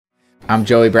I'm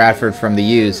Joey Bradford from The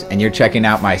Use, and you're checking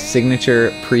out my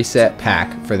signature preset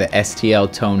pack for the STL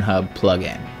ToneHub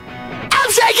plugin.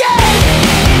 I'm shaking!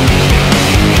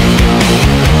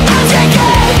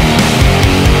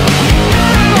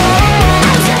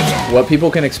 What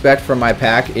people can expect from my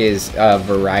pack is a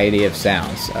variety of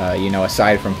sounds.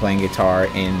 Aside from playing guitar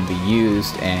in The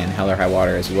Used and Hell or High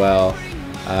Water as well,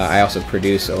 I also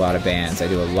produce a lot of bands. I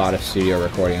do a lot of studio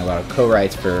recording, a lot of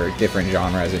co-writes for different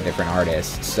genres and different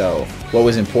artists. So what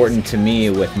was important to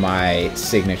me with my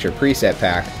signature preset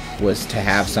pack was to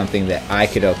have something that I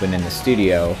could open in the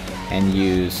studio and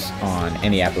use on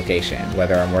any application,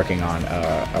 whether I'm working on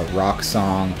a rock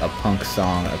song, a punk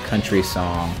song, a country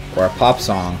song, or a pop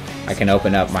song. I can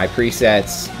open up my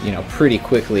presets, pretty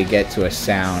quickly get to a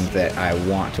sound that I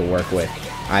want to work with.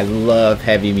 I love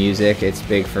heavy music, it's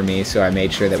big for me, so I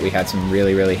made sure that we had some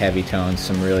really, really heavy tones,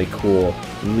 some really cool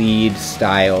lead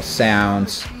style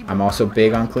sounds. I'm also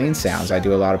big on clean sounds. I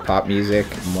do a lot of pop music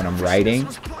when I'm writing.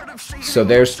 So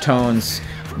there's tones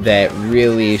that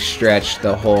really stretch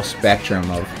the whole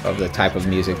spectrum of the type of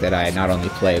music that I not only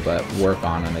play but work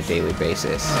on a daily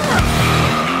basis.